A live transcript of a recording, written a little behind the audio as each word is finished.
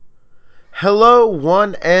Hello,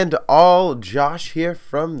 one and all. Josh here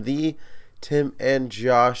from the Tim and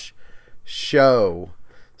Josh Show.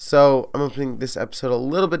 So, I'm opening this episode a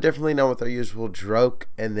little bit differently now with our usual joke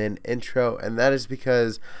and then intro, and that is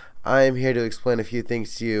because I am here to explain a few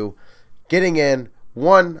things to you. Getting in,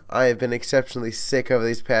 one, I have been exceptionally sick over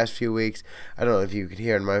these past few weeks. I don't know if you can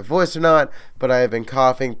hear in my voice or not, but I have been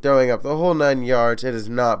coughing, throwing up the whole 9 yards. It has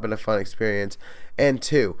not been a fun experience. And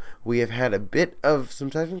two, we have had a bit of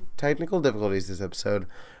some technical difficulties this episode,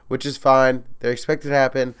 which is fine. They're expected to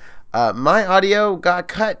happen. My audio got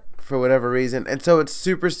cut for whatever reason, and so it's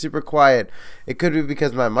super, super quiet. It could be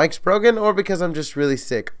because my mic's broken or because I'm just really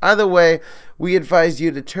sick. Either way, we advise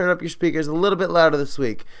you to turn up your speakers a little bit louder this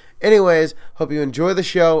week. Anyways, hope you enjoy the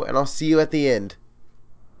show, and I'll see you at the end.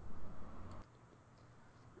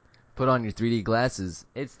 Put on your 3D glasses.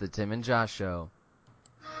 It's the Tim and Josh Show.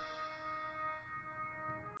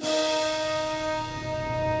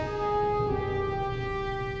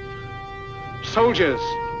 Soldiers,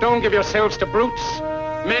 don't give yourselves to brutes.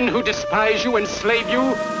 Men who despise you, enslave you,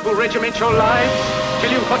 who regiment your lives,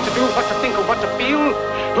 tell you what to do, what to think, or what to feel,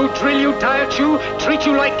 who drill you, diet you, treat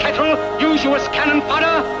you like cattle, use you as cannon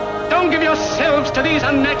fodder. Don't give yourselves to these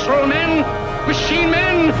unnatural men, machine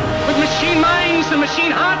men with machine minds and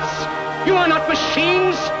machine hearts. You are not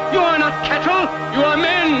machines, you are not cattle, you are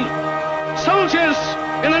men. Soldiers,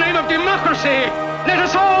 in the name of democracy, let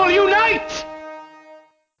us all unite!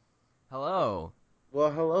 Hello.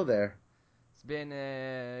 Well, hello there. It's been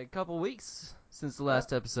a couple weeks since the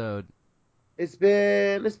last episode. It's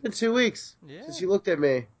been 2 weeks Yeah. since you looked at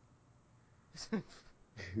me.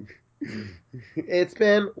 It's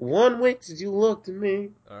been 1 week since you looked at me.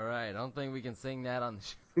 Alright, I don't think we can sing that on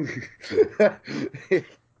the show.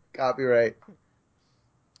 Copyright.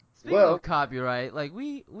 Speaking Well- of copyright,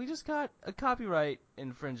 we just got a copyright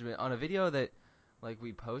infringement on a video that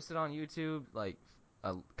we posted on YouTube,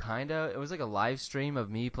 it was like a live stream of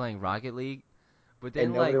me playing Rocket League. But then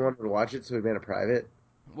And nobody wanted to watch it, so we made it private.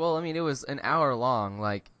 well, I mean, it was an hour long.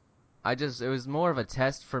 It was more of a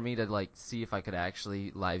test for me to see if I could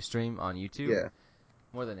actually live stream on YouTube. Yeah.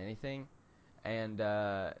 More than anything. And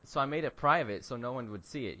so I made it private so no one would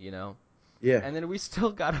see it, Yeah. And then we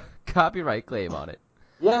still got a copyright claim on it.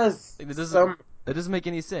 Yes. It doesn't make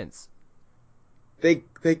any sense. They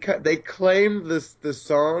claimed the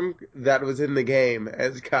song that was in the game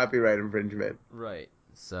as copyright infringement, Right.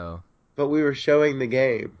 So, but we were showing the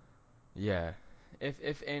game. yeah.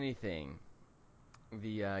 If anything,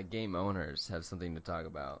 the game owners have something to talk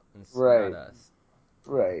about. It's Right. not us.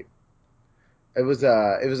 Right. It was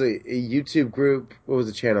a YouTube group. What was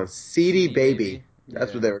the channel? CD Baby.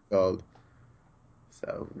 That's Yeah. what they were called.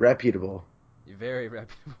 So reputable. You're very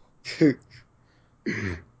reputable.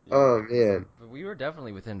 Oh man. But we were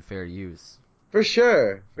definitely within fair use. For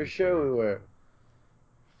sure. For For sure sure. we were.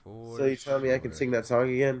 So you telling me I can sing that song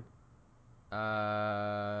again?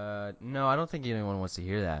 No, I don't think anyone wants to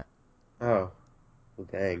hear that. Oh. Well,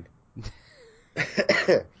 dang.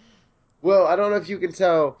 Well, I don't know if you can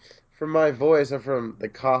tell from my voice or from the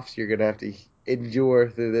coughs you're gonna have to endure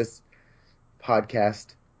through this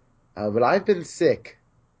podcast, but I've been sick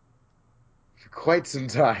for quite some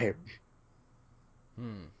time,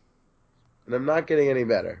 Hmm. and I'm not getting any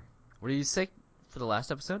better. Were you sick for the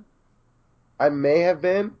last episode? I may have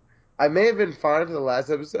been. I may have been fine for the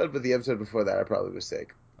last episode, but the episode before that, I probably was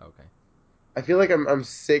sick. Okay. I feel like I'm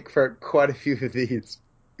sick for quite a few of these.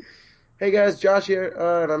 Hey guys, Josh here,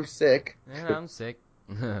 and I'm sick. And I'm sick.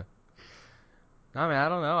 I mean, I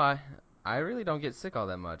don't know. I really don't get sick all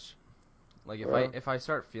that much. If I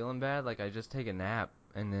start feeling bad, I just take a nap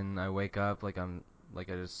and then I wake up I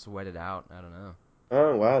just sweat it out. I don't know.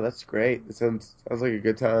 Oh wow, that's great. That sounds like a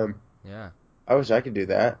good time. Yeah. I wish I could do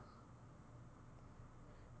that.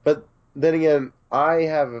 But then again, I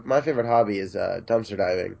have my favorite hobby is dumpster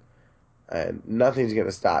diving, and nothing's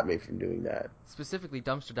gonna stop me from doing that. Specifically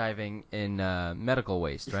dumpster diving in medical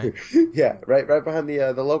waste, right? Yeah, right behind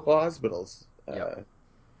the local hospitals. Yep.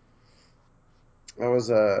 I was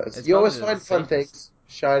It's you always probably the find fun safest. things,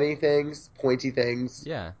 shiny things, pointy things.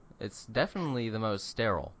 Yeah. It's definitely the most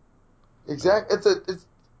sterile. Exactly. It's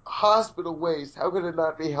hospital waste. How could it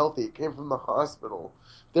not be healthy? It came from the hospital.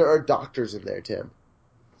 There are doctors in there, Tim.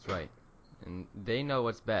 That's right. And they know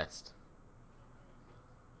what's best.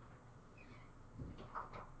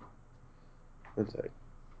 One sec.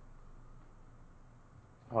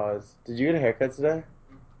 Pause. Did you get a haircut today?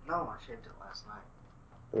 No, I shaved it last night.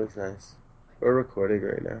 It looks nice. We're recording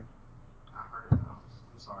right now. I heard it.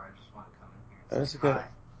 I'm sorry. I just wanted to come in here and That's say okay.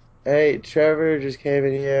 Hey, Trevor just came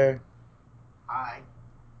in here. hi.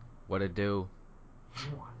 What it do?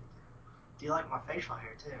 Do you like my facial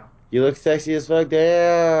hair too? You look sexy as fuck.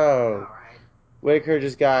 Damn. Alright. Whitaker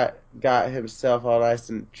just got himself all nice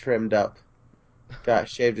and trimmed up.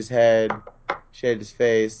 Shaved his head, shaved his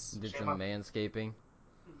face. Did some manscaping.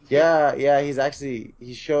 Yeah,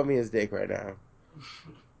 he's showing me his dick right now.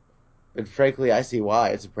 And frankly, I see why.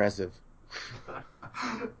 It's impressive. I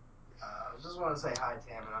just want to say hi,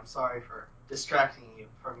 Tam, and I'm sorry for distracting you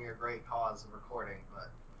from your great cause of recording, but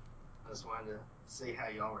I just wanted to see how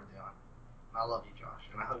y'all were doing. And I love you, Josh,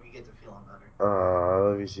 and I hope you get to feeling better. I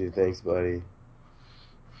love you too. Thanks, buddy.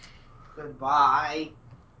 Goodbye.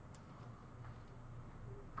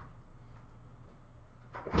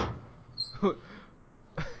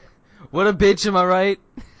 What a bitch, am I right?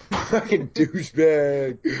 Fucking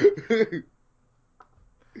douchebag.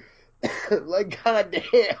 Like,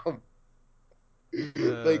 goddamn.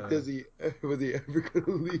 Like, was he ever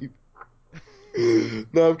gonna leave?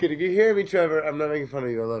 No, I'm kidding. If you hear me, Trevor, I'm not making fun of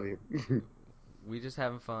you. I love you. We just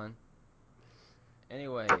having fun.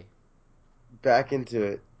 Anyway. Back into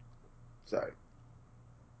it. Sorry.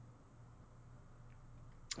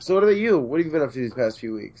 So what about you? What have you been up to these past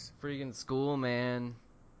few weeks? Freaking school, man.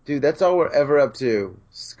 Dude, that's all we're ever up to.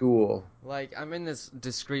 School. Like, I'm in this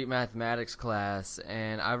discrete mathematics class,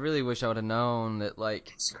 and I really wish I would have known that,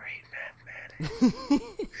 like... Discrete mathematics.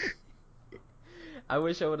 I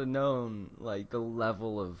wish I would have known, like, the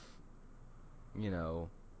level of,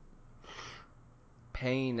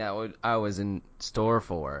 pain that I was in store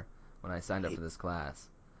for when I signed up for this class.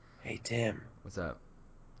 Hey, Tim. What's up?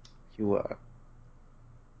 You want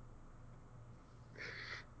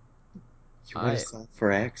to solve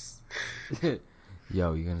for X?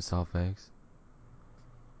 Yo, you gonna solve X?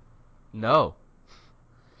 No.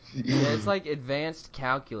 Yeah, it's like advanced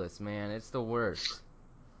calculus, man. It's the worst.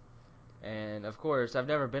 And, of course, I've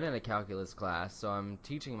never been in a calculus class, so I'm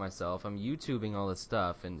teaching myself. I'm YouTubing all this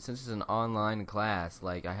stuff, and since it's an online class,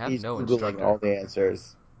 like, I have He's no Googling instructor. all the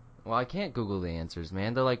answers. Well, I can't Google the answers,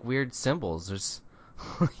 man. They're like weird symbols. There's,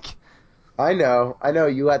 like... I know.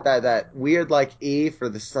 You had that weird, like, E for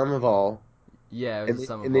the sum of all. Yeah, it was the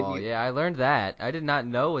sum of all. Yeah, I learned that. I did not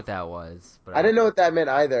know what that was. But I didn't know what that meant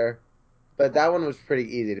either, but that one was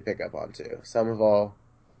pretty easy to pick up on, too. Sum of all.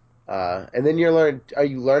 And then are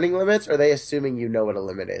you learning limits, or are they assuming you know what a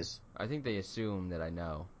limit is? I think they assume that I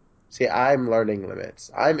know. See, I'm learning limits.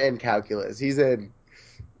 I'm in calculus. He's in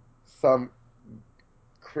some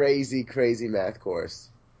crazy, crazy math course.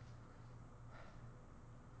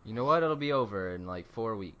 You know what? It'll be over in like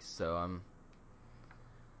 4 weeks, so I'm...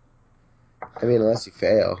 I mean, unless you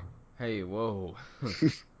fail. Hey, whoa.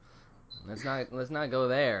 Let's not go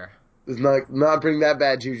there. Let's not bring that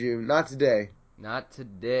bad juju. Not today. Not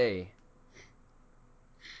today.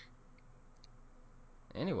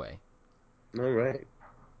 Anyway. All right.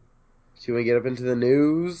 Should we get up into the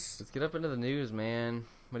news? Let's get up into the news, man.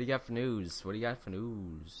 What do you got for news?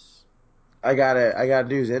 I got a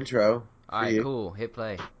news intro. All right, cool. Hit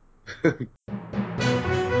play.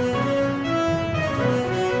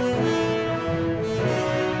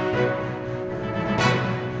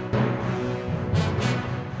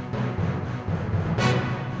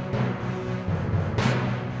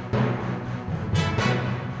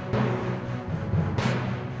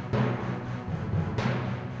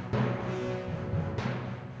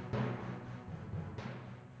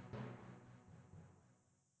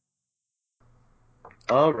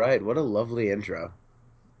 All right, what a lovely intro.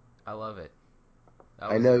 I love it. That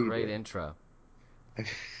I was know a you great do. intro.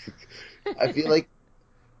 I feel like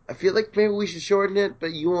maybe we should shorten it,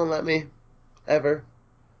 but you won't let me ever.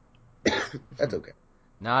 That's okay.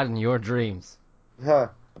 Not in your dreams. Huh.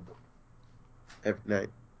 Every night.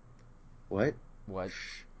 What? What?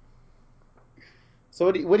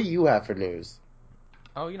 So what do you have for news?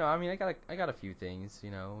 Oh, I got a few things,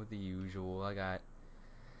 the usual. I got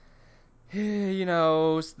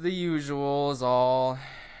the usual is all.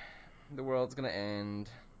 The world's gonna end.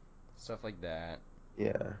 Stuff like that.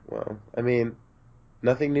 Yeah, well, I mean,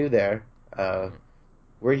 nothing new there.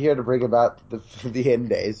 We're here to bring about the end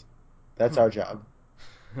days. That's our job.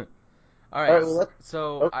 All right, well,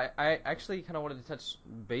 so I actually kind of wanted to touch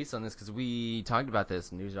base on this because we talked about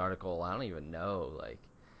this news article, I don't even know, like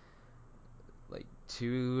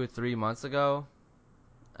 2 or 3 months ago.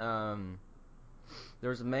 There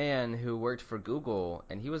was a man who worked for Google,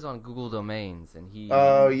 and he was on Google Domains, and he...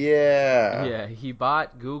 Oh, yeah. Yeah, he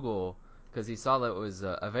bought Google because he saw that it was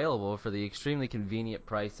available for the extremely convenient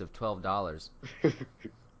price of $12.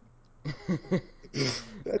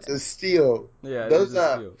 That's a steal. Yeah, it is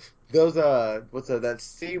a steal. That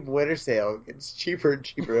Steam winter sale gets cheaper and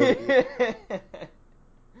cheaper every year.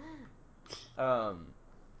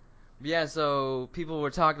 Yeah, so people were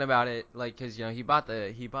talking about it, like, cause he bought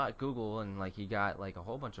Google, and like he got like a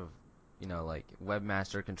whole bunch of, like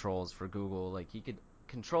webmaster controls for Google. Like he could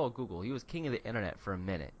control Google. He was king of the internet for a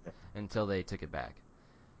minute until they took it back.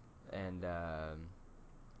 And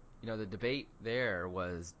the debate there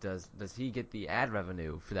was, does he get the ad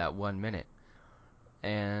revenue for that 1 minute?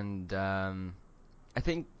 And I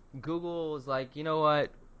think Google was like, you know what?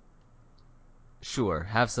 Sure,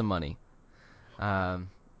 have some money. Um,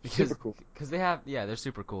 Super because cool. they're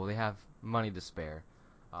super cool. They have money to spare,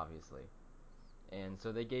 obviously, and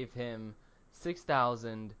so they gave him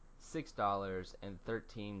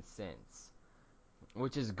 $6,006.13,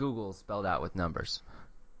 which is Google spelled out with numbers.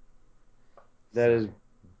 That So, is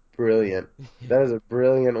brilliant. That is a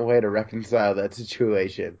brilliant way to reconcile that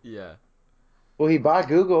situation. yeah, Well, he bought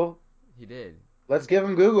Google. he did. Let's give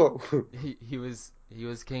him Google. He was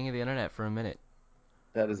king of the internet for a minute.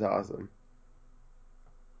 That is awesome.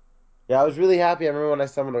 Yeah, I was really happy. I remember when I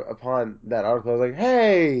stumbled upon that article. I was like,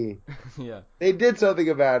 "Hey, Yeah. they did something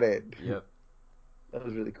about it." Yep. That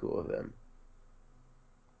was really cool of them.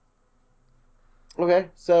 Okay,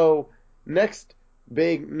 so next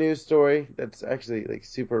big news story that's actually like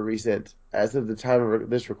super recent as of the time of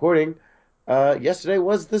this recording. Yesterday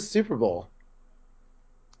was the Super Bowl.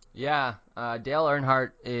 Yeah. Dale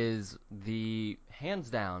Earnhardt is the hands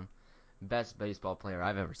down best baseball player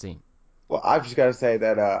I've ever seen. Well, I've just got to say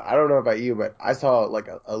that I don't know about you, but I saw like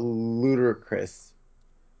a ludicrous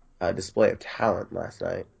display of talent last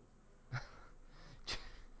night.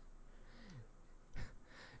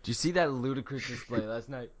 Did you see that ludicrous display last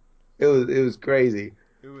night? It was crazy.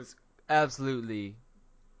 It was absolutely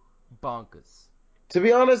bonkers. To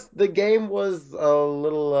be honest, the game was a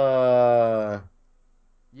little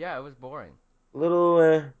Yeah, it was boring.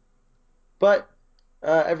 little but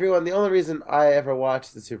everyone, the only reason I ever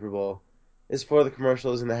watched the Super Bowl is for the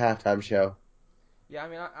commercials and the halftime show. Yeah, I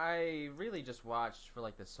mean, I really just watched for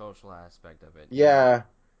like the social aspect of it. Yeah,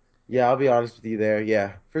 yeah, I'll be honest with you there.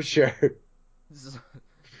 Yeah, for sure. So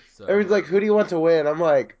Everyone's like, "Who do you want to win?" I'm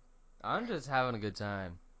like, I'm just having a good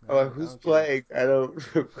time. "Oh, I who's don't care. playing?" I don't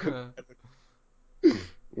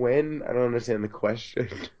win. I don't understand the question.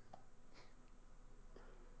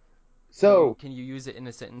 So Can you use it in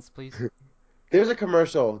a sentence, please? there's a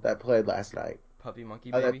commercial that played last night. Puppy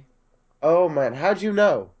monkey That, baby? oh man, how'd you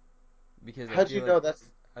know? Because How'd you know that's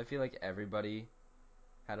I feel like everybody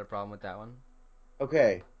had a problem with that one.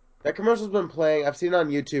 okay? That commercial's been playing. I've seen it on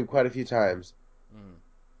YouTube quite a few times. Mm,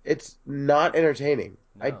 It's not entertaining.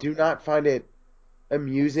 I no, do not find it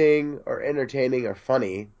amusing or entertaining or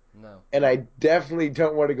funny. no. And I definitely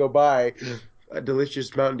don't want to go buy a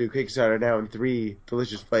delicious Mountain Dew Kickstarter now in 3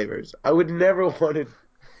 delicious flavors. I would never want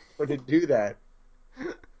to do that.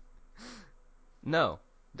 No,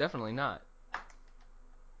 definitely not.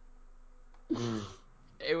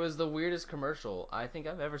 It was the weirdest commercial I think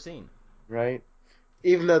I've ever seen. Right?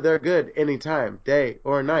 Even though they're good anytime, day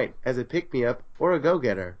or night, as a pick-me-up or a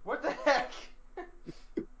go-getter. What the heck?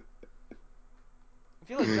 I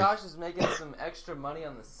feel like Josh is making some extra money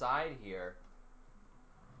on the side here.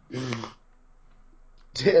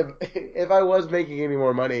 Tim, if I was making any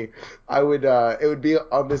more money, I would. It would be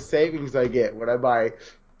on the savings I get when I buy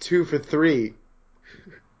 2 for $3.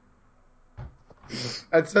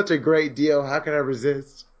 That's such a great deal. How can I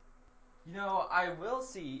resist? I will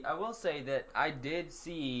say that I did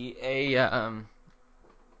see a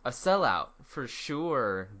sellout for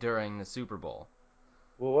sure during the Super Bowl.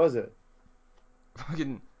 What was it?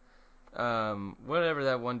 Fucking whatever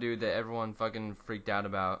that one dude that everyone fucking freaked out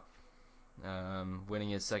about, winning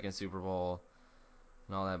his second Super Bowl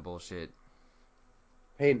and all that bullshit.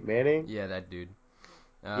 Peyton Manning? Yeah, that dude.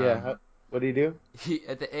 Yeah. What do you do? He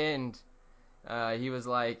at the end, he was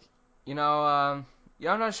like, yeah,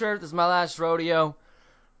 I'm not sure if this is my last rodeo,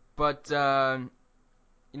 but what I'm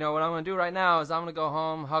gonna do right now is I'm gonna go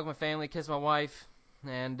home, hug my family, kiss my wife,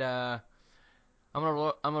 and I'm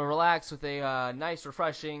gonna relax with a nice,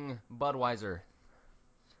 refreshing Budweiser.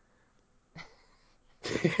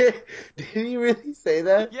 Did he really say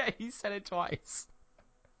that? Yeah, he said it twice.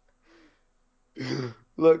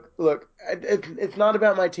 Look. It's not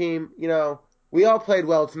about my team. We all played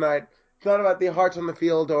well tonight. It's not about the hearts on the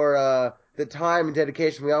field or the time and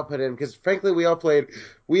dedication we all put in. Because frankly, we all played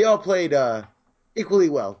equally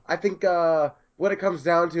well. I think what it comes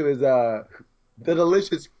down to is the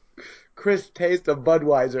delicious, crisp taste of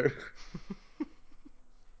Budweiser.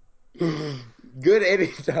 Good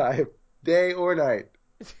anytime, day or night.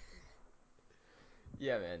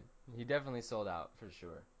 Yeah, man, he definitely sold out for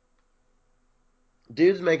sure.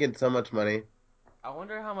 Dude's making so much money I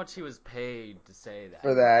wonder how much he was paid to say that.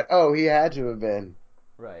 for that. Oh, he had to have been.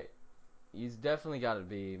 Right. he's definitely got to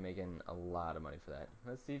be making a lot of money for that.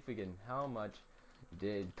 Let's see if we can. How much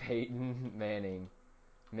did Peyton Manning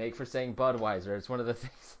make for saying Budweiser? It's one of the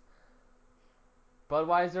things.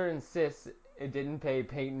 Budweiser insists it didn't pay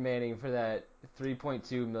Peyton Manning for that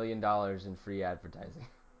 $3.2 million in free advertising.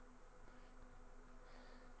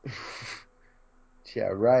 Yeah,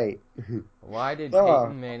 right. Why did Ah.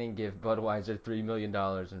 Peyton Manning give Budweiser $3 million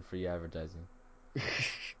in free advertising?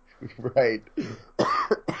 Right.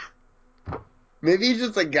 Maybe he's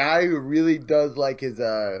just a guy who really does like his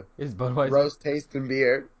Is Budweiser? gross taste in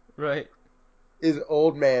beer. Right. His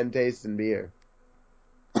old man taste in beer.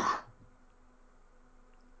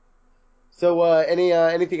 So,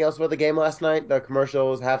 anything else about the game last night? The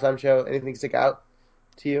commercials, halftime show, anything stick out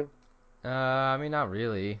to you? I mean, not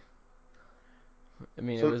really. I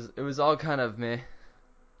mean, So, it was all kind of meh.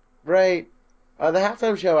 right. The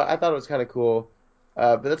halftime show, I thought it was kind of cool.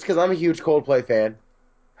 But that's because I'm a huge Coldplay fan.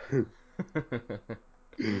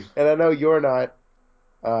 And I know you're not.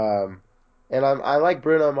 And I like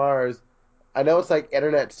Bruno Mars. I know it's like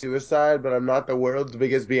internet suicide, but I'm not the world's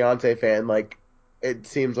biggest Beyonce fan. Like it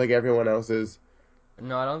seems like everyone else is.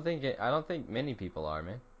 No, I don't think many people are,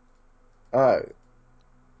 man. Uh,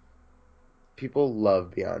 People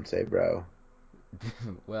love Beyonce, bro.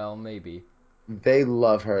 Well, maybe. They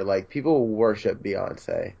love her. Like people worship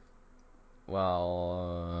Beyonce.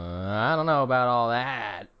 Well, I don't know about all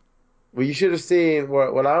that. Well, you should have seen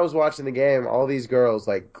when I was watching the game. All these girls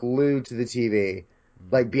like glued to the TV,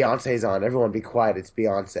 like Beyonce's on. Everyone, be quiet. It's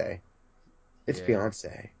Beyonce. It's Yeah.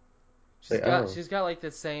 Beyonce. Like, oh. She's got like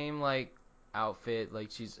the same like outfit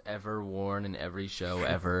like she's ever worn in every show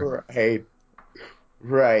ever. Right.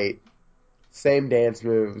 Right. Same dance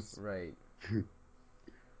moves. Right.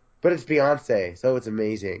 But it's Beyonce, so it's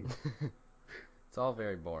amazing. It's all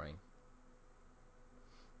very boring.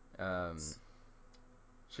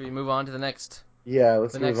 Should we move on to the next Yeah,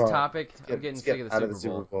 let's move next on. topic? I'm getting Let's sick get of the out Super of the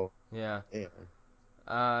Super Bowl. Yeah.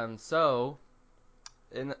 Yeah. So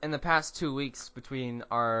in the past 2 weeks between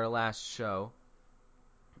our last show,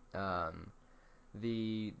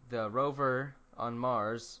 the rover on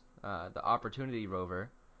Mars, the Opportunity rover,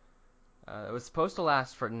 it was supposed to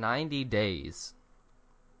last for 90 days.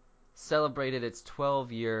 Celebrated its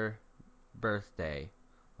 12-year birthday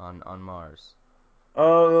on Mars.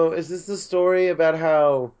 Oh, is this the story about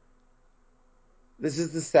how this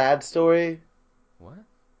is the sad story? What?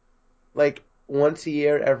 Like once a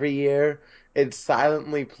year, every year, it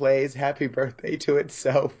silently plays Happy Birthday to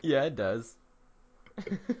itself Yeah, it does.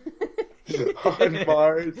 on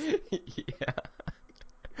Mars.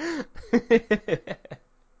 Yeah.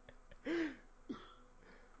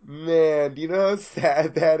 Man, do you know how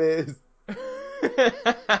sad that is?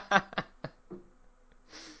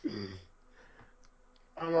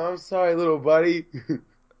 I'm sorry, little buddy.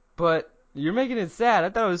 But you're making it sad. I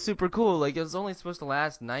thought it was super cool. Like, it was only supposed to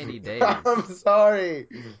last 90 days. I'm sorry,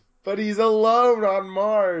 but he's alone on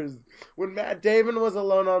Mars. When Matt Damon was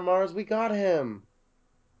alone on Mars, we got him.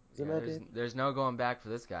 Is it Yeah, Matt Damon? there's no going back for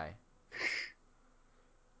this guy.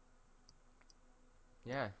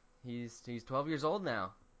 Yeah, he's 12 years old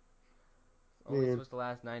now. Only Man, supposed to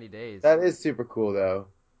last 90 days. that is super cool, though.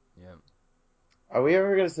 Yeah. Are we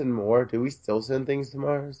ever gonna send more? Do we still send things to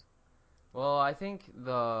Mars? Well, I think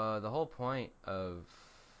the whole point of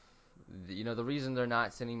the reason they're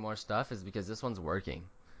not sending more stuff is because this one's working.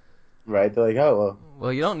 Right? They're like, oh well,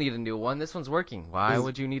 Well, you don't need a new one. This one's working. Why This-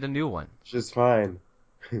 would you need a new one? it's just fine.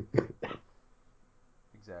 Exactly.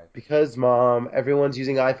 Because, Mom, everyone's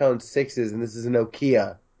using iPhone 6s and this is a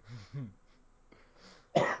Nokia.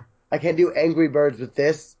 I can't do Angry Birds with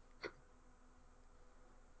this.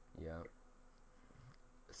 Yeah.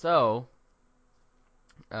 So,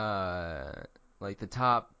 like the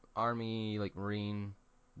top Army, like Marine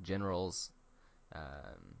generals,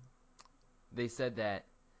 they said that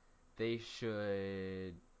they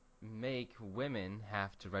should make women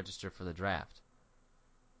have to register for the draft.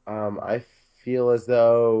 I feel as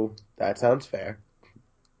though that sounds fair.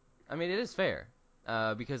 I mean, it is fair,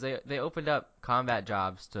 because they opened up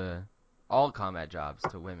all combat jobs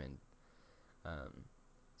to women.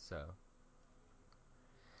 So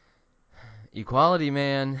equality,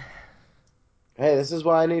 man. Hey, this is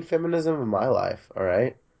why I need feminism in my life,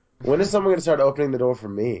 alright? When is someone gonna start opening the door for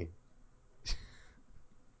me?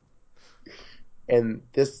 And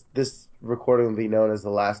this recording will be known as the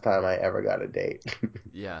last time I ever got a date.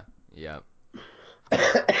 Yeah, yeah.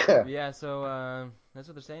 Yeah, so that's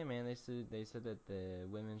what they're saying, man. They said that the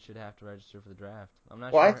women should have to register for the draft. I'm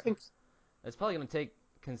not Well, I sure. think, It's probably going to take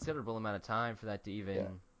considerable amount of time for that to even Yeah.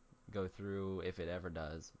 go through, if it ever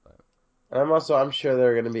does. But and I'm sure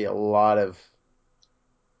there are gonna be a lot of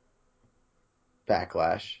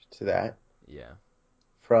backlash to that Yeah.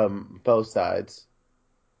 from both sides.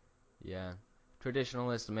 Yeah.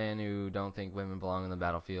 Traditionalist men who don't think women belong on the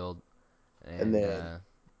battlefield. And And, then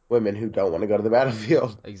women who don't want to go to the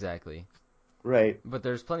battlefield. exactly. Right. But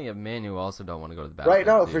there's plenty of men who also don't want to go to the Right,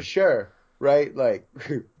 battlefield, no, too. for sure. Right, like,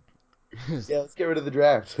 yeah, let's get rid of the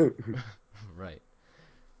draft. Right.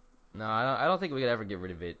 No, I don't think we could ever get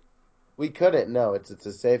rid of it. We couldn't, no, it's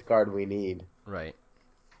a safeguard we need. Right.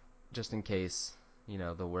 Just in case,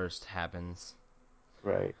 the worst happens.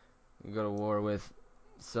 Right. We go to war with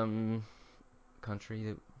some country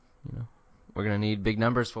that, we're going to need big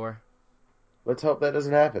numbers for. Let's hope that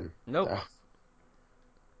doesn't happen. Nope.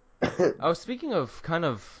 Oh, speaking of kind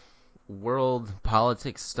of world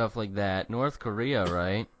politics stuff like that, North Korea,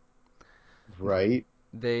 right? Right.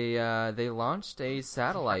 They launched a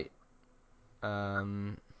satellite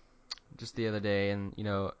just the other day, and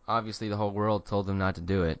obviously the whole world told them not to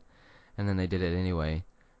do it, and then they did it anyway.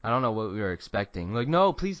 I don't know what we were expecting. Like,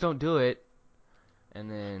 no, please don't do it. And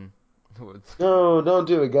then No, don't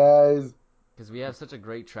do it, guys. because we have such a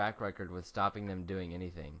great track record with stopping them doing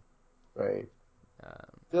anything. Right. Um,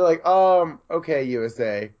 They're like, okay,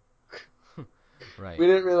 USA. right. We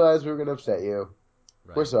didn't realize we were gonna upset you.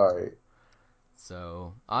 Right. We're sorry.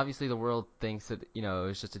 So obviously the world thinks that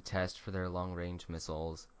it's just a test for their long-range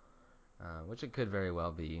missiles, which it could very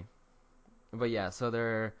well be. But yeah, so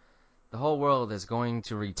the whole world is going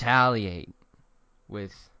to retaliate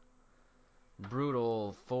with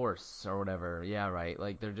brutal force or whatever. Yeah, right.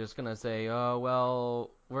 Like they're just gonna say, "Oh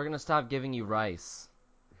well, we're gonna stop giving you rice."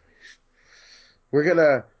 We're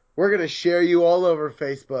gonna share you all over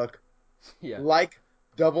Facebook. Yeah. Like,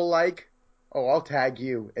 double like. Oh, I'll tag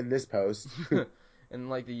you in this post. And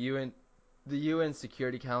like the UN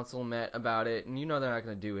Security Council met about it, and they're not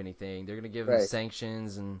gonna do anything. They're gonna give them Right.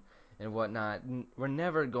 sanctions and whatnot. We're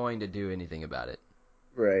never going to do anything about it.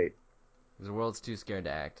 Right. Because the world's too scared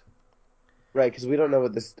to act. Right, because we don't know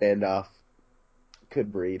what this standoff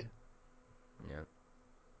could breed. Yeah.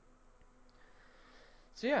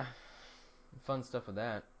 So yeah, fun stuff with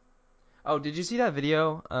that. Oh, did you see that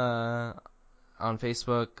video on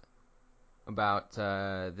Facebook about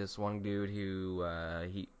this one dude who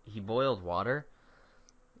he boiled water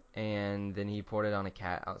and then he poured it on a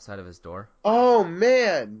cat outside of his door? Oh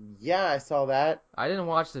man, yeah, I saw that. I didn't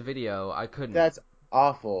watch the video. I couldn't. That's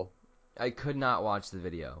awful. I could not watch the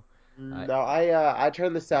video. No, I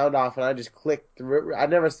turned the sound off and I just clicked through. I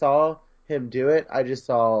never saw him do it. I just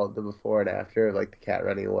saw the before and after, like the cat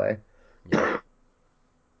running away. Yeah.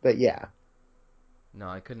 But yeah, No,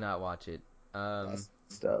 I could not watch it. that's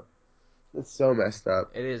messed up. It's so messed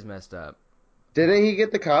up. It is messed up. Didn't he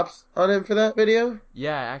get the cops on him for that video?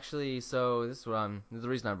 Yeah, actually, so this is the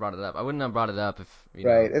reason I brought it up. I wouldn't have brought it up if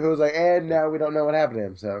Right. If it was like, and now we don't know what happened to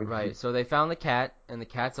him, so. Right. So they found the cat, and the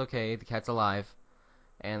cat's okay. The cat's alive,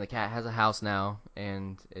 and the cat has a house now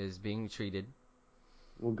and is being treated.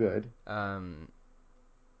 Well, good.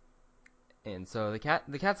 And so the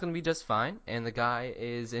cat's gonna be just fine, and the guy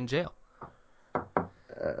is in jail.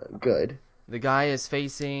 Good. The guy is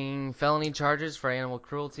facing felony charges for animal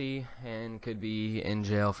cruelty and could be in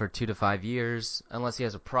jail for 2 to 5 years, unless he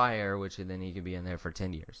has a prior, which then he could be in there for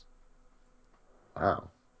 10 years. Wow.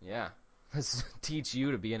 Yeah. Let's teach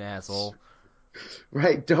you to be an asshole.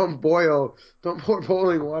 Right. Don't pour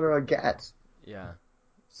boiling water on cats. Yeah.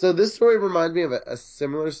 So this story reminds me of a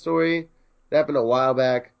similar story that happened a while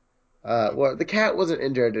back. Well, the cat wasn't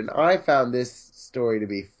injured, and I found this story to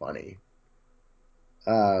be funny.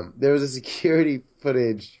 There was a security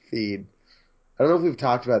footage feed. I don't know if we've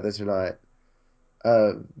talked about this or not.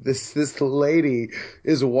 This lady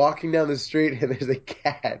is walking down the street, and there's a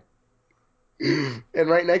cat, and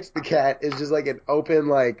right next to the cat is just like an open,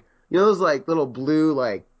 like, those like little blue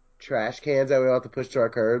like trash cans that we all have to push to our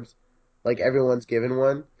curbs. Like everyone's given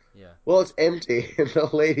one. Yeah. Well, it's empty, and the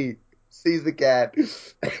lady sees the cat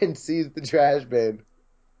and sees the trash bin.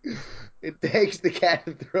 It takes the cat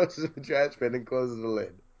and throws it in the trash bin and closes the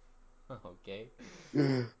lid. Okay.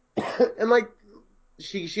 And like,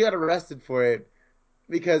 she got arrested for it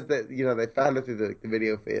because they found it through the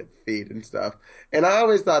video feed and stuff. And I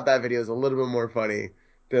always thought that video was a little bit more funny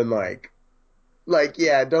than like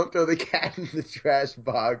yeah, don't throw the cat in the trash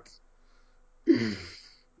box.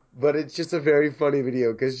 But it's just a very funny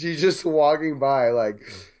video because she's just walking by, like,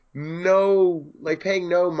 paying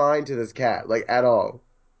no mind to this cat, like, at all.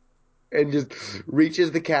 And just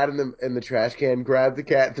reaches the cat in the trash can, grabs the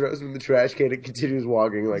cat, throws him in the trash can, and continues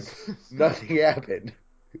walking like nothing happened.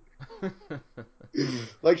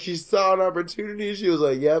 Like she saw an opportunity, she was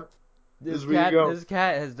like, "Yep, this is where you go." This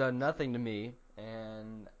cat has done nothing to me,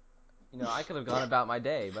 and I could have gone about my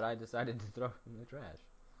day, but I decided to throw them in the trash.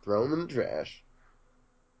 Throw them in the trash.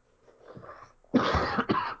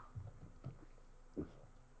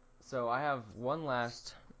 So I have one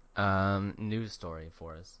last news story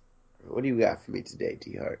for us. What do you got for me today,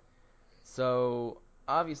 T-Hart? So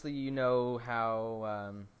obviously you know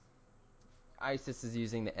how ISIS is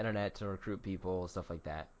using the internet to recruit people, stuff like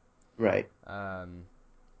that. Right.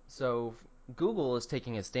 So Google is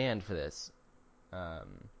taking a stand for this,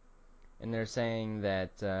 and they're saying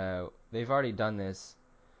that they've already done this.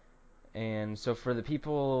 And so for the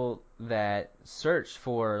people that search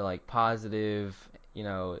for like positive,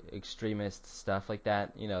 extremist stuff like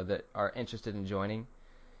that, that are interested in joining,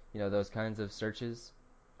 those kinds of searches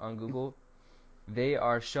on Google, they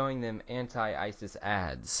are showing them anti-ISIS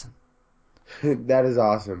ads. That is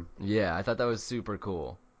awesome. Yeah, I thought that was super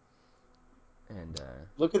cool. And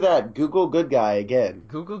Look at that. Google good guy again.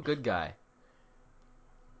 Google good guy.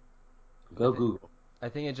 Go Google. I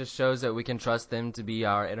think it just shows that we can trust them to be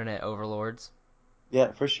our internet overlords.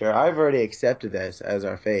 Yeah, for sure. I've already accepted this as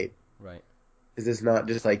our fate. Right. Is this not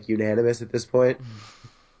just like unanimous at this point?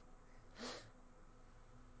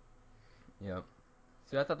 Yep.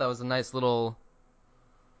 See, I thought that was a nice little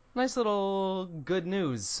good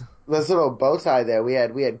news. This little bow tie there. We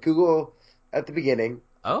had Google at the beginning.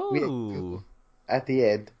 We had Oh, Google at the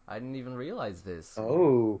end. I didn't even realize this.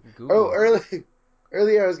 Oh. Google.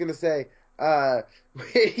 Earlier I was gonna say,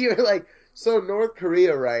 you were like, so North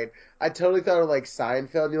Korea, right? I totally thought of like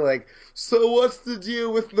Seinfeld, and you're like, so what's the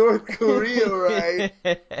deal with North Korea, right?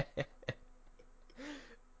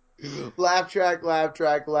 Laugh track, laugh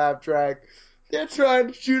track, laugh track. They're trying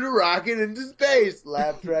to shoot a rocket into space.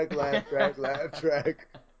 Laugh track, laugh track, laugh track.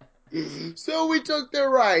 So we took their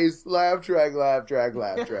rice. Laugh track, laugh track,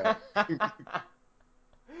 laugh track.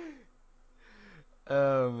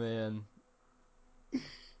 Oh man.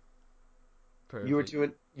 Perfect.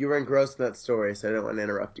 You were engrossed in that story, so I didn't want to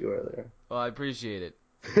interrupt you earlier. Well, I appreciate it.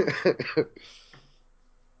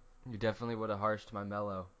 You definitely would have harshed my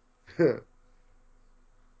mellow. All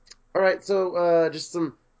right, so just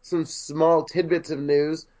some small tidbits of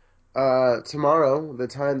news. Tomorrow, the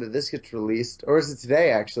time that this gets released, or is it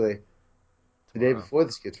today actually? The day Tomorrow. before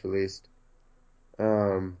this gets released.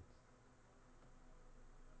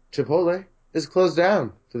 Chipotle is closed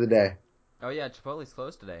down for the day. Oh yeah, Chipotle's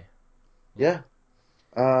closed today. Yeah.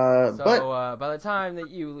 So But by the time that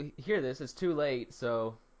you hear this, it's too late.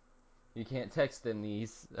 So you can't text them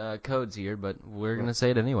these codes here, but we're gonna say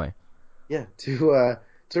it anyway. yeah, to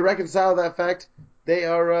reconcile that fact, they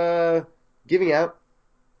are giving out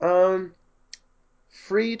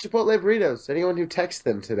free Chipotle burritos to anyone who texts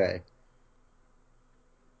them today.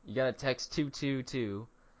 You gotta text 222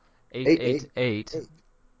 888, 888,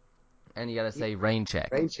 and you gotta say rain check.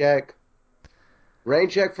 Rain check. Rain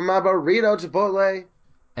check for my burrito, Chipotle.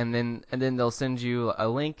 And then they'll send you a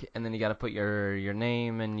link, and then you gotta put your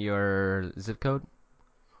name and your zip code.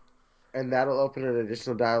 And that'll open an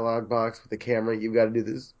additional dialogue box with the camera. You've got to do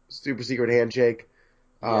this super secret handshake.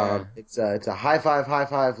 Yeah. It's a high five,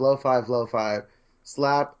 low five, low five,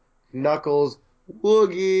 slap, knuckles,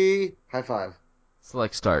 woogie, high five.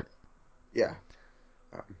 Select start. Yeah.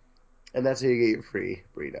 And that's how you get your free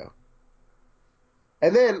burrito.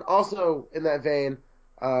 And then also in that vein,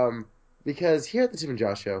 because here at the Tim and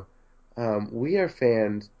Josh Show, we are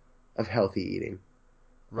fans of healthy eating.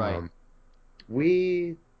 Right.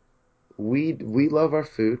 We love our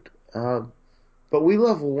food, but we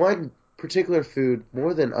love one particular food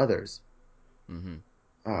more than others. Mm-hmm.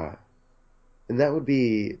 And that would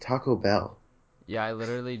be Taco Bell. Yeah, I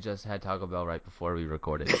literally just had Taco Bell right before we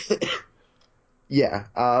recorded. Yeah,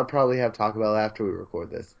 I'll probably have Taco Bell after we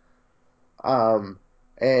record this.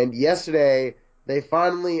 And yesterday they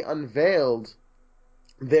finally unveiled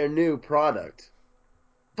their new product.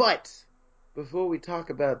 But before we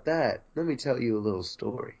talk about that, let me tell you a little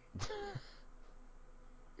story.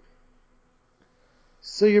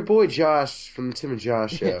 So your boy Josh from the Tim and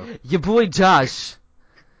Josh Show Your boy Josh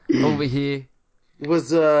over here.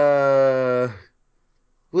 was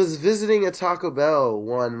visiting a Taco Bell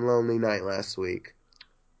one lonely night last week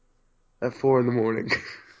at 4 a.m.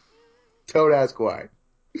 Don't ask why.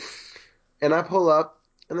 And I pull up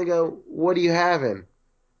and they go, "What are you having?"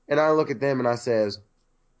 And I look at them and I says,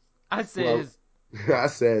 I says, I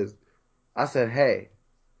said, "Hey,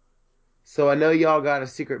 so I know y'all got a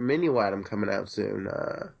secret menu item coming out soon.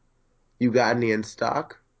 You got any in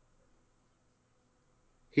stock?"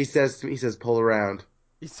 He says to me, "Pull around."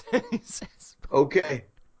 he says, Okay.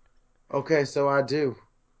 Okay, so I do.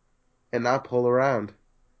 And I pull around.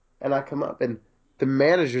 And I come up and the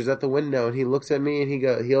manager's at the window and he looks at me and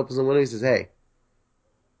he opens the window and he says, "Hey,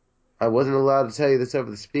 I wasn't allowed to tell you this over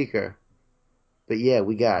the speaker, but yeah,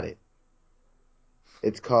 we got it.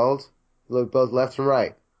 It's called, look both left and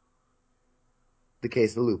right, the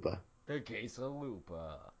Quesalupa. The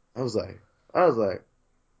Quesalupa. I was like,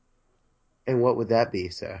 and what would that be,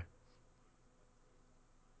 sir?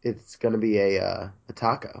 It's gonna be a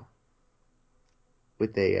taco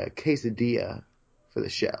with a quesadilla for the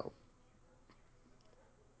show.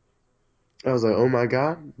 I was like, oh my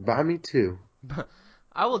god, buy me two.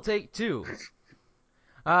 I will take 2.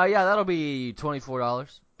 Yeah, that'll be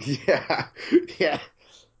 $24. Yeah, yeah.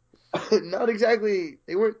 Not exactly.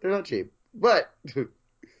 They're not cheap, but they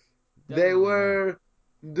Definitely were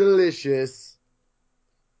delicious,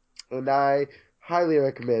 and I highly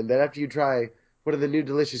recommend that after you try one of the new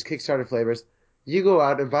delicious Kickstarter flavors, you go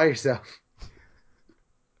out and buy yourself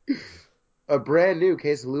a brand new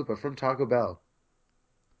quesalupa from Taco Bell.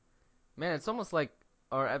 Man, it's almost like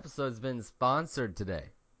our episode's been sponsored today.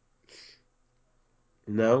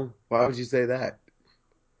 No, why would you say that?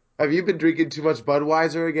 Have you been drinking too much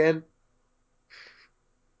Budweiser again?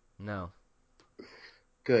 No.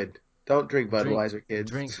 Good. Don't drink Budweiser,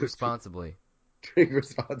 kids. Drink responsibly. Drink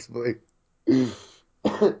responsibly.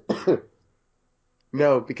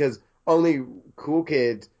 No, because only cool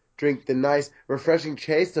kids drink the nice, refreshing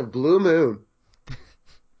taste of Blue Moon.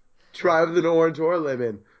 Try with an orange or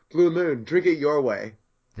lemon. Blue Moon, drink it your way.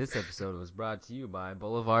 This episode was brought to you by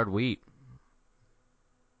Boulevard Wheat.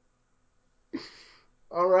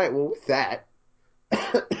 All right, well with that,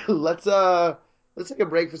 let's take a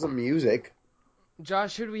break for some music.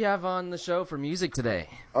 Josh, who do we have on the show for music today?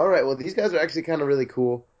 All right, well these guys are actually kind of really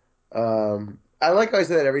cool. I like how I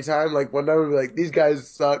say that every time. Like one time we'll be like, these guys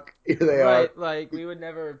suck. Here they are. Right, like we would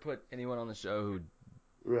never put anyone on the show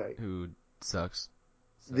Right. who sucks.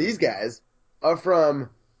 So. These guys are from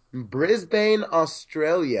Brisbane,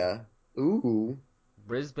 Australia. Ooh.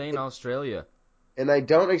 Brisbane, Australia. And I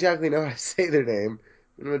don't exactly know how to say their name.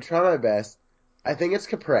 I'm going to try my best. I think it's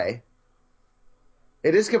Capre.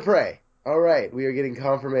 It is Capre. All right, we are getting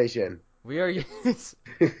confirmation. We are. Yes.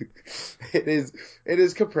 It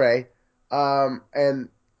is Capre. And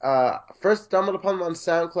first stumbled upon them on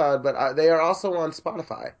SoundCloud, but they are also on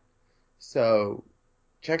Spotify. So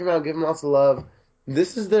check them out. Give them lots of love.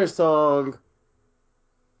 This is their song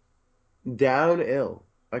Down Ill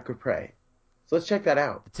by Capre. So let's check that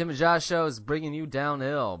out. The Tim and Josh Show is bringing you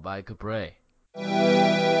Downhill by Capre.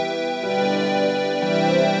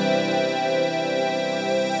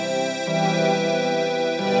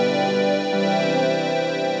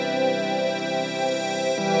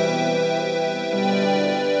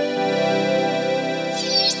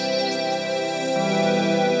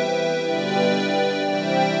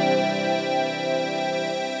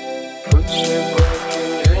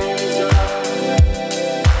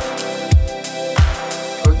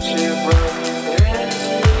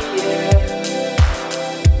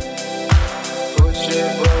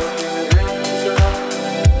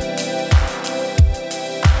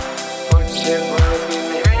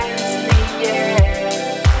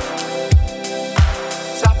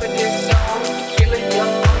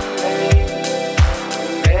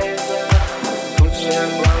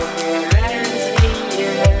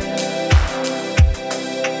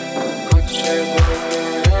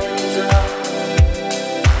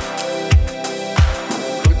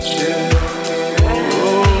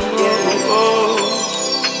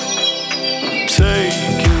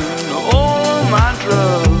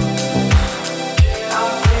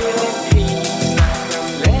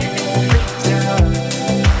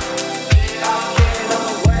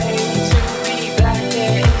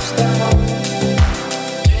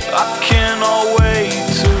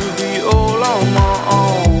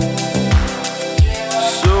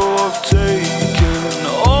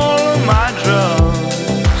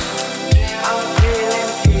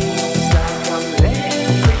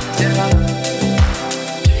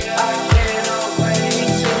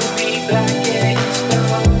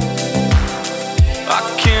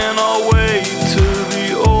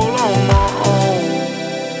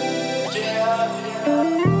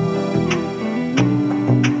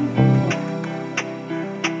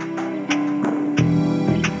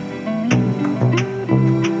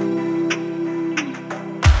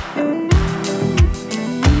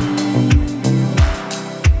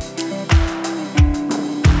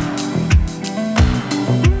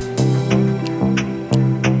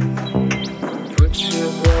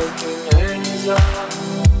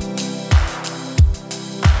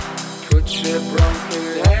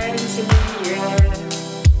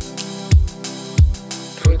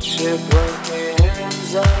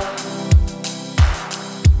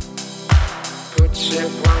 Put your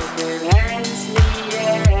broken hands in the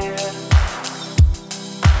air.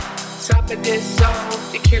 but this all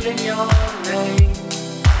they're killing your name.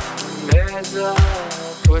 There's a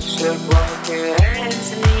push of broken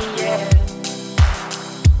hands in the air.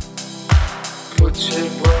 Put your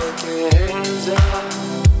broken hands up.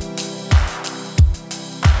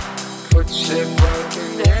 Put your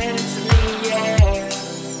broken hands in the air.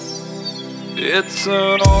 It's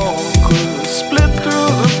an awkward split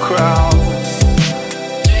through the crowd.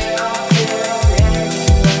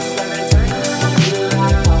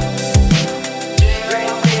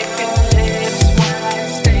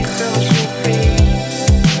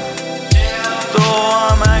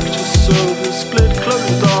 Split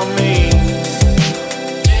closed on me.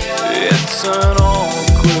 It's an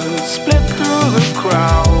awkward split through the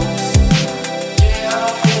crowd.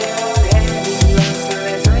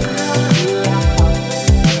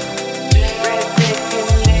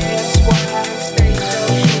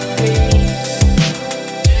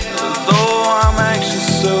 Though I'm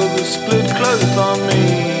anxious, so the split closed on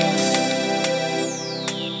me.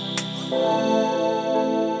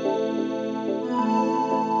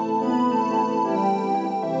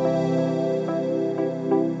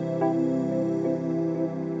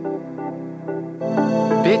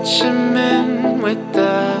 Bitumen with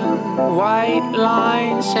the white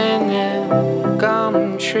lines and the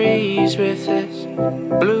gum trees with this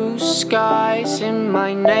blue skies in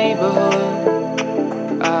my neighborhood.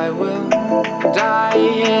 I will die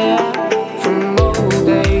here from old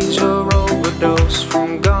age or overdose,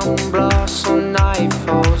 from gun blasts or knife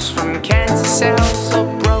holes, from cancer cells or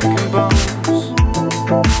broken bones,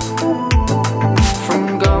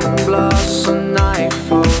 from gun blasts or knife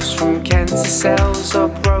holes, from cancer cells or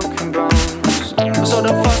broken bones. What's all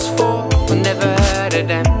the fuss for? I never heard of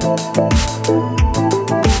them.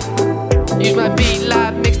 Use my beat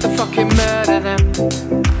lab, mix the fucking murder them.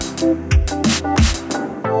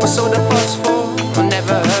 What's all the fuss for? I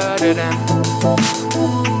never heard of them.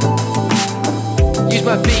 Use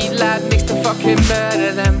my beat lab, mix the fucking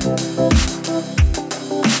murder them.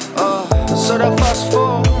 Oh, what's all the fuss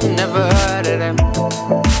for? I never heard of them.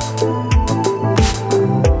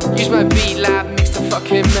 Use my beat lab, mix the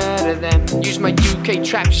fucking murder them. Use my UK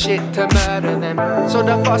trap shit to murder them. So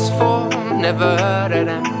the fuss for? Never heard of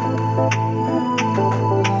them.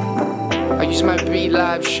 I use my beat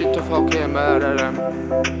lab shit to fucking murder them.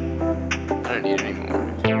 I don't need any more.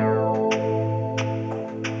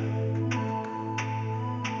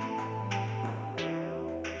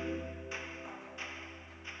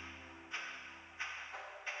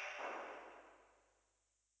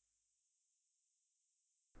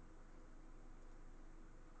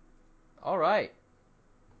 All right.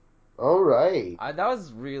 All right. That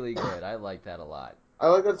was really good. I like that a lot. I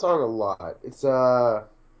like that song a lot. It's I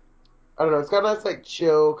don't know. It's got a nice like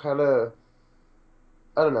chill kind of.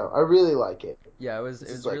 I don't know. I really like it. Yeah, it was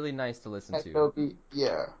It's like really nice to listen to. techno beat.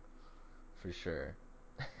 Yeah. For sure.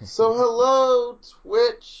 So hello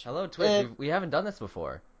Twitch. Hello Twitch. And- We haven't done this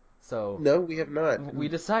before. So No, we have not. we We're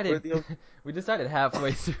decided the we decided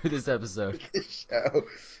halfway through this episode only show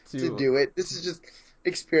to to do it. This is just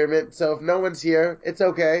experiment. So if no one's here, it's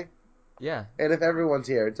okay. yeah, And if everyone's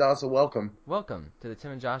here, it's also welcome. welcome to the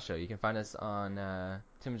Tim and Josh Show. You can find us on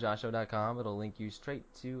timandjoshshow.com. It'll link you straight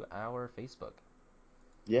to our Facebook.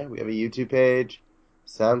 Yeah, we have a YouTube page,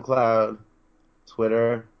 SoundCloud,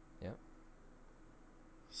 Twitter. Yep.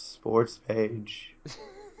 Sports page.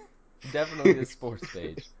 Definitely the sports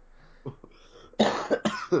page.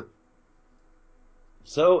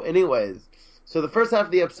 So, anyways, so the first half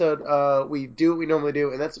of the episode, we do what we normally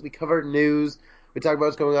do, and that's we cover news. We talk about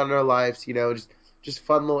what's going on in our lives, you know, just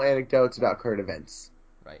fun little anecdotes about current events.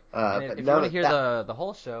 Right. But And if you now want to that hear that- the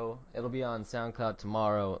whole show, it'll be on SoundCloud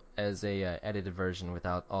tomorrow as a edited version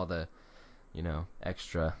without all the,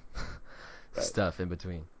 extra Right. stuff in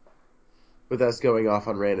between. with us going off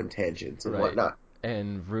on random tangents and Right. whatnot.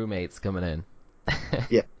 And roommates coming in.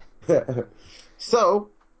 Yeah. So,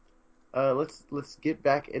 let's get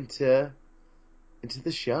back into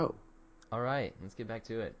the show. All right, let's get back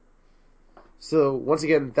to it. So once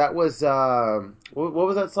again, that was what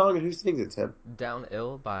was that song and who sings it, Tim? Down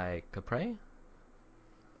Ill by Capre.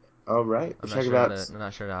 All right, I'm check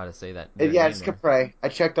not sure how to say that. Yeah, their it's name there. Capre. I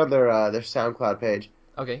checked on their SoundCloud page.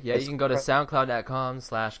 Okay, yeah, you can go to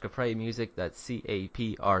soundcloud.com/Capre Music. That's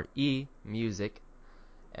CAPRE Music,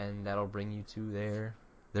 and that'll bring you to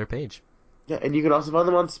their page. Yeah, and you can also find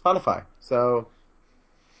them on Spotify. So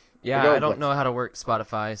Yeah, go I don't with know how to work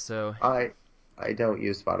Spotify, so I don't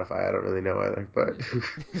use Spotify. I don't really know either. But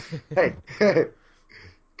hey,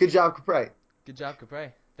 good job, Capre. good job,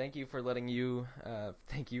 Capre. Thank you for letting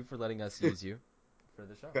us use you for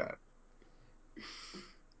the show. Yeah.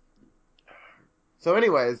 So,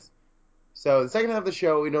 anyways, So the second half of the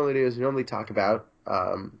show, what we normally do is we normally talk about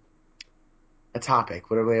a topic.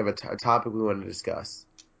 We normally have a topic we want to discuss.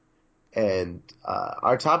 And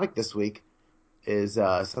our topic this week is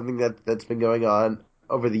something that's been going on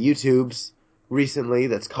over the YouTubes recently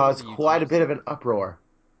that's caused quite a bit of an uproar.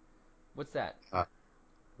 What's that?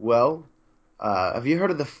 Well, have you heard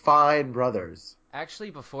of the Fine Brothers? Actually,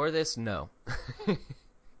 before this, no. Are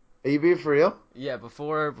you being for real? Yeah,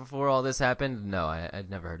 before all this happened, no, I'd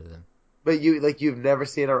never heard of them. But you've never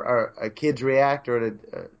seen a kids react or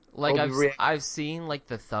Like old people react? I've seen like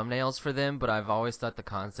the thumbnails for them, but I've always thought the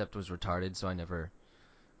concept was retarded, so I never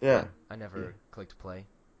clicked play.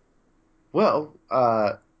 Well,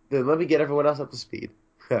 then let me get everyone else up to speed.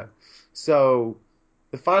 So,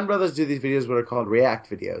 the Fine Brothers do these videos what are called react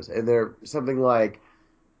videos, and they're something like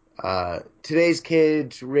today's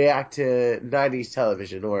kids react to 90s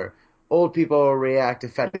television, or old people react to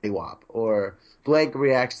Fetty Wap, or blank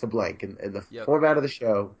reacts to blank. And the format of the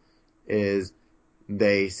show is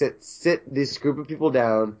they sit this group of people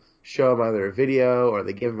down, show them either a video or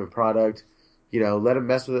they give them a product, let them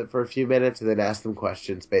mess with it for a few minutes, and then ask them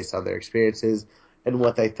questions based on their experiences and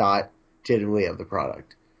what they thought genuinely of the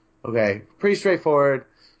product. Okay, pretty straightforward,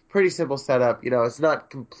 pretty simple setup. It's not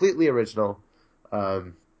completely original.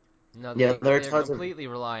 No, they're completely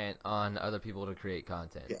reliant on other people to create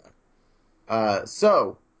content. Yeah.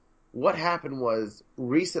 So, what happened was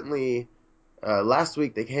recently, last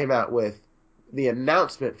week, they came out with the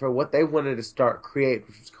announcement for what they wanted to create,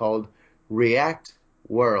 which was called React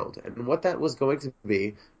World. And what that was going to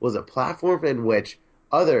be was a platform in which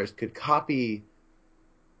others could copy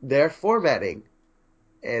their formatting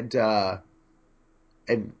and the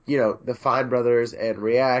Fine Brothers and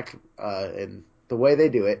React and the way they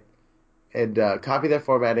do it, and copy their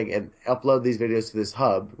formatting and upload these videos to this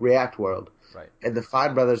hub, React World. Right. And the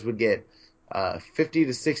Fine Brothers would get 50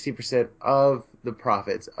 to 60% of the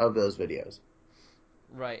profits of those videos.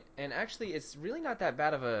 Right. And actually, it's really not that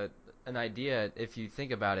bad of an idea if you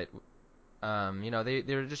think about it.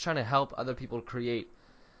 They're just trying to help other people create,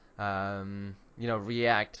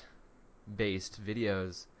 React-based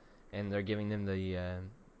videos, and they're giving them the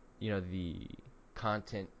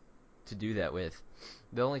content to do that with.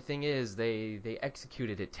 The only thing is they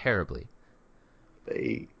executed it terribly.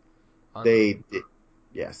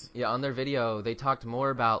 Yes. Yeah, on their video, they talked more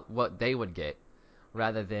about what they would get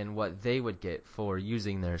rather than what they would get for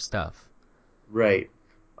using their stuff. Right.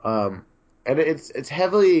 And it's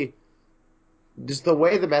heavily, just the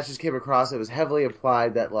way the message came across, it was heavily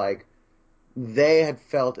implied that, like, they had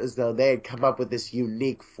felt as though they had come up with this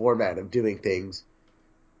unique format of doing things,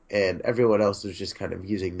 and everyone else was just kind of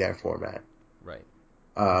using their format. Right.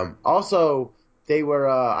 Also, they were,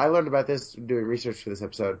 I learned about this doing research for this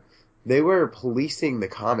episode, they were policing the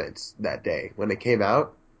comments that day when it came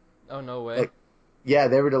out. Oh, no way. Yeah,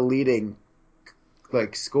 they were deleting,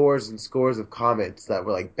 like, scores and scores of comments that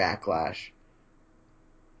were, like, backlash.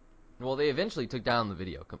 Well, they eventually took down the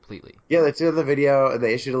video completely. Yeah, they took the video, and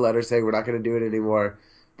they issued a letter saying, we're not going to do it anymore.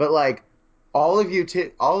 But, like, all of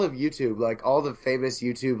YouTube, like, all the famous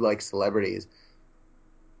YouTube, like, celebrities,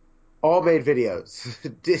 all made videos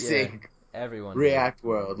dissing everyone React did.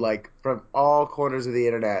 World. Like, from all corners of the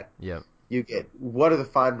internet. Yep. You get, what are the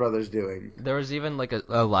Fine Brothers doing? There was even, like,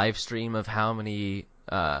 a live stream of how many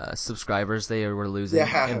subscribers they were losing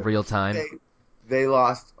in real time. They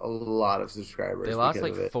lost a lot of subscribers. They lost,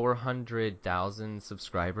 because like, 400,000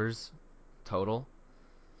 subscribers total.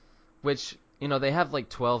 Which, they have, like,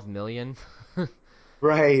 12 million.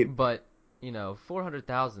 Right. But,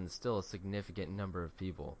 400,000 is still a significant number of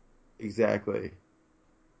people. Exactly.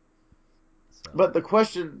 So. But the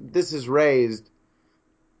question this is raised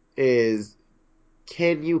is,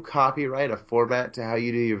 can you copyright a format to how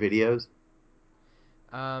you do your videos?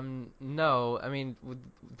 No. I mean,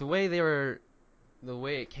 the way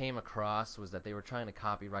it came across was that they were trying to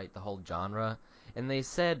copyright the whole genre, and they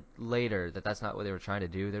said later that that's not what they were trying to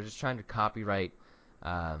do. They're just trying to copyright,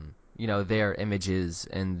 their images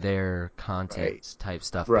and their content type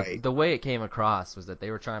stuff. Right. But the way it came across was that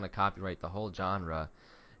they were trying to copyright the whole genre,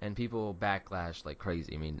 and people backlash like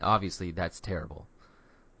crazy. I mean, obviously that's terrible.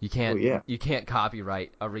 You can't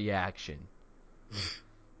copyright a reaction.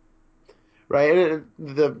 Right, and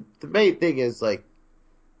the main thing is, like,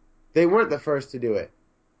 they weren't the first to do it.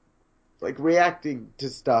 Like, reacting to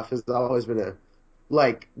stuff has always been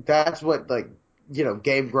that's what, like,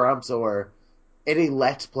 Game Grumps or any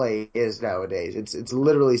Let's Play is nowadays. It's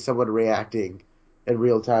literally someone reacting in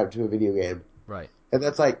real time to a video game. Right. And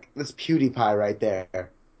that's PewDiePie right there.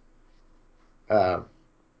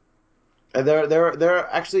 And there are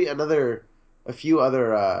actually a few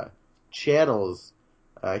other channels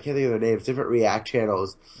I can't think of their names, different React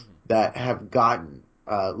channels that have gotten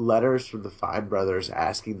letters from the Fine Brothers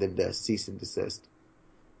asking them to cease and desist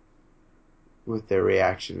with their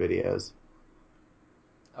reaction videos.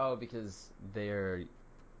 Oh, because they're,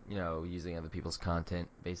 using other people's content,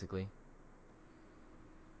 basically.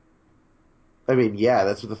 I mean, yeah,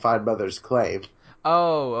 that's what the Fine Brothers claim.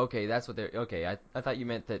 Oh, okay, that's what they're... Okay, I thought you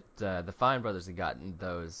meant that the Fine Brothers had gotten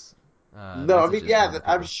those No, I mean, messages from yeah, other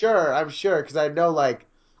I'm people. sure, because I know, like,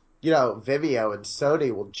 Vimeo and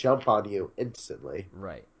Sony will jump on you instantly.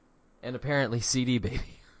 Right. And apparently CD Baby.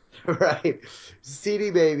 Right?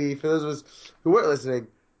 CD Baby, for those of us who weren't listening,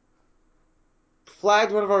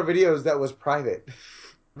 flagged one of our videos that was private.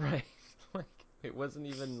 Right. Like, it wasn't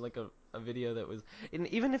even like a video that was... And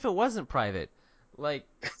even if it wasn't private, like,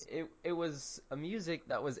 it was a music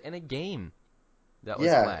that was in a game that was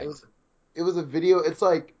Yeah, flagged. it was a video. It's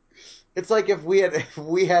like if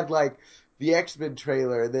we had like the X-Men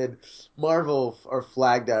trailer and then Marvel or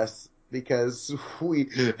flagged us because we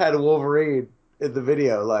had Wolverine in the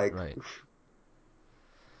video. Like, Right.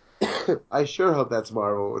 I sure hope that's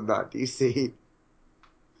Marvel and not DC.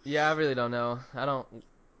 Yeah, I really don't know. I don't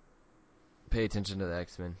pay attention to the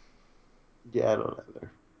X-Men. Yeah, I don't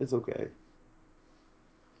either. It's okay.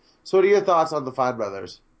 So, what are your thoughts on the Fine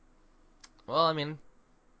Brothers? Well, I mean,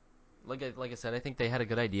 like I said, I think they had a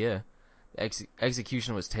good idea.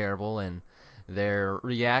 Execution was terrible, and their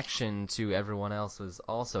reaction to everyone else was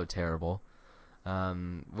also terrible.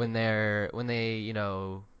 When they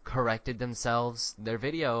corrected themselves, their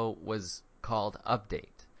video was called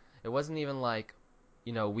update. It wasn't even like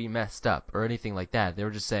we messed up or anything like that. They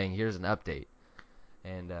were just saying here's an update,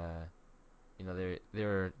 and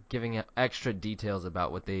they're giving extra details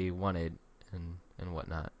about what they wanted and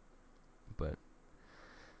whatnot. But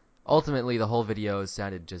ultimately, the whole video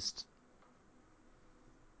sounded just,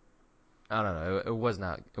 I don't know. It was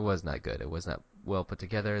not good. It was not well put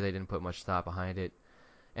together. They didn't put much thought behind it.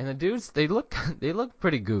 And the dudes, they look they look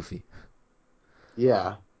pretty goofy.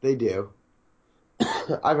 Yeah, they do.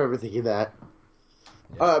 I remember thinking that.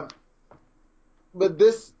 Yeah. But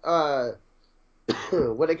this,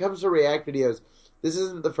 when it comes to React videos, this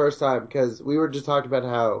isn't the first time because we were just talking about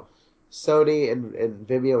how Sony and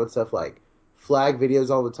Vimeo and stuff like flag videos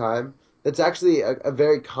all the time. That's actually a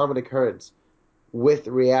very common occurrence with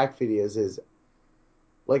React videos is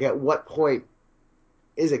like at what point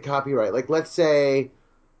is it copyright? Like let's say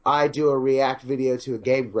I do a React video to a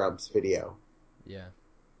Game Grumps video. Yeah.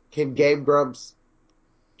 Can Game Grumps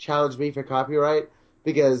challenge me for copyright?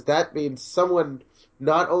 Because that means someone,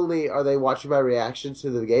 not only are they watching my reactions to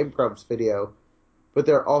the Game Grumps video, but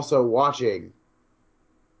they're also watching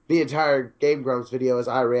the entire Game Grumps video as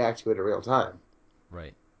I react to it in real time.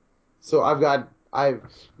 Right. So I've not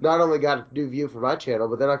only got a new view for my channel,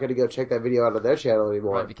 but they're not going to go check that video out on their channel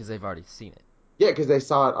anymore. Right, because they've already seen it. Yeah, because they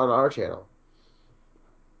saw it on our channel.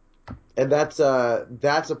 And that's a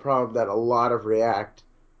problem that a lot of React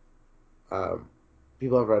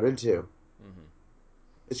people have run into. Mm-hmm.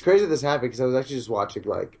 It's crazy that this happened because I was actually just watching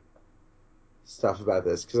like stuff about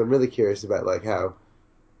this because I'm really curious about like how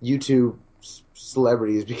YouTube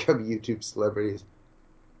celebrities become YouTube celebrities.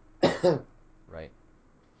 Right.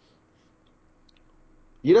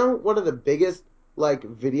 One of the biggest like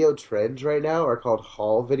video trends right now are called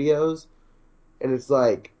haul videos, and it's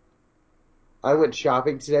like I went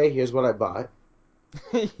shopping today. Here's what I bought.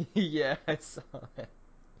 Yeah, I saw it.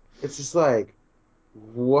 It's just like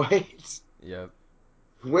what? Yep.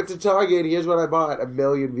 Went to Target. Here's what I bought. 1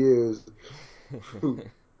 million views.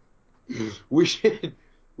 We should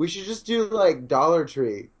we should just do like Dollar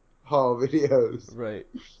Tree haul videos. Right.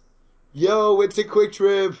 Yo, went to Quick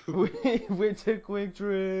Trip. We went to Quick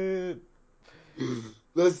Trip.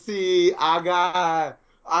 Let's see. I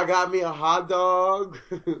got me a hot dog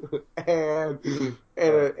and I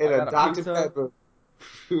a got a Dr pizza.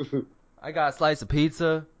 Pepper. I got a slice of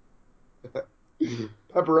pizza.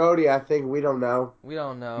 Pepperoni. I think we don't know. We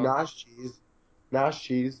don't know. Nosh cheese. Nosh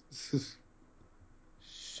cheese.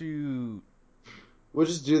 Shoot. We'll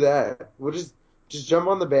just do that. We'll just jump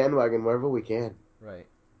on the bandwagon wherever we can. Right.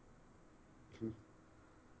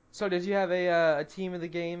 So did you have a team of the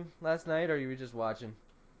game last night, or you were just watching?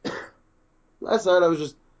 Last night I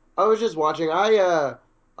was just watching. I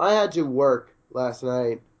had to work last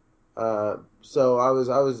night, so I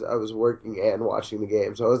was working and watching the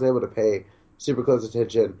game, so I wasn't able to pay super close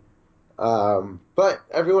attention. But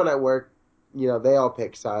everyone at work, they all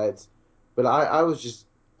pick sides, but I was just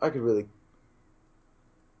I could really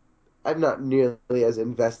I'm not nearly as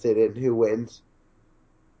invested in who wins,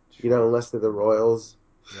 unless they're the Royals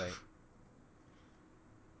Right.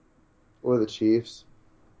 or the Chiefs.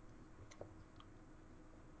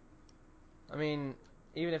 I mean,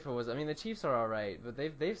 even if it was, I mean, the Chiefs are all right, but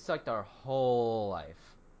they've sucked our whole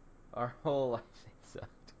life. Our whole life they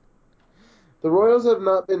sucked. The Royals have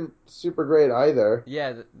not been super great either.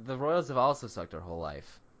 Yeah, the Royals have also sucked our whole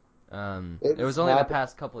life. It It was just only the happened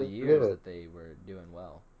past couple of to years good. that they were doing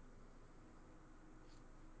well.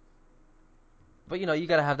 But you know, you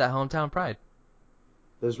gotta have that hometown pride.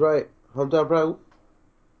 That's right. Hometown pride.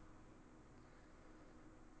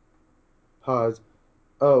 Pause.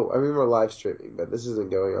 Oh, I mean we're live streaming, but this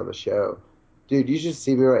isn't going on the show. Dude, you should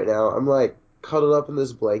see me right now. I'm like cuddled up in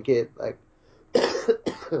this blanket, like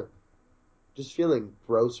just feeling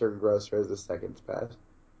grosser and grosser as the seconds pass.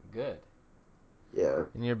 Good. Yeah.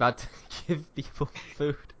 And you're about to give people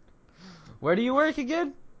food. Where do you work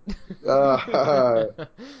again?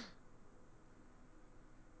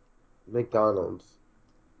 McDonald's.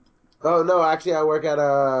 Oh no, actually I work at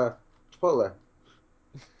Chipotle.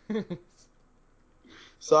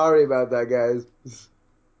 Sorry about that, guys. It's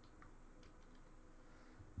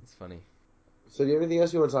funny. So do you have anything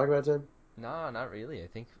else you want to talk about, Tim? No, not really. I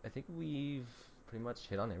think we've pretty much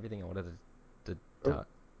hit on everything I wanted to Oh.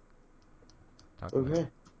 talk Okay.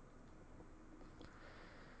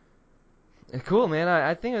 about. Cool, man.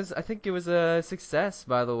 I think it was a success.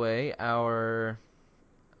 By the way, our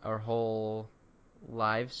whole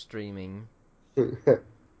live streaming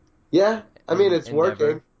Yeah, I mean it's endeavor.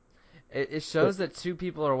 working. It shows that 2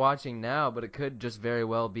 people are watching now, but it could just very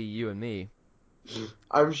well be you and me.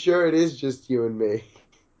 I'm sure it is just you and me.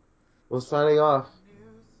 Well, signing off.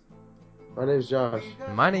 My name's Josh.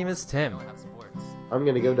 And my name is Tim. I'm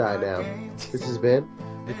gonna go die now. This has been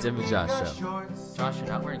The Tim and Josh Show. Josh, you're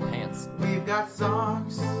not wearing pants. We've got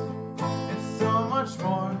songs and so much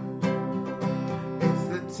more. It's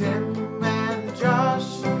the Tim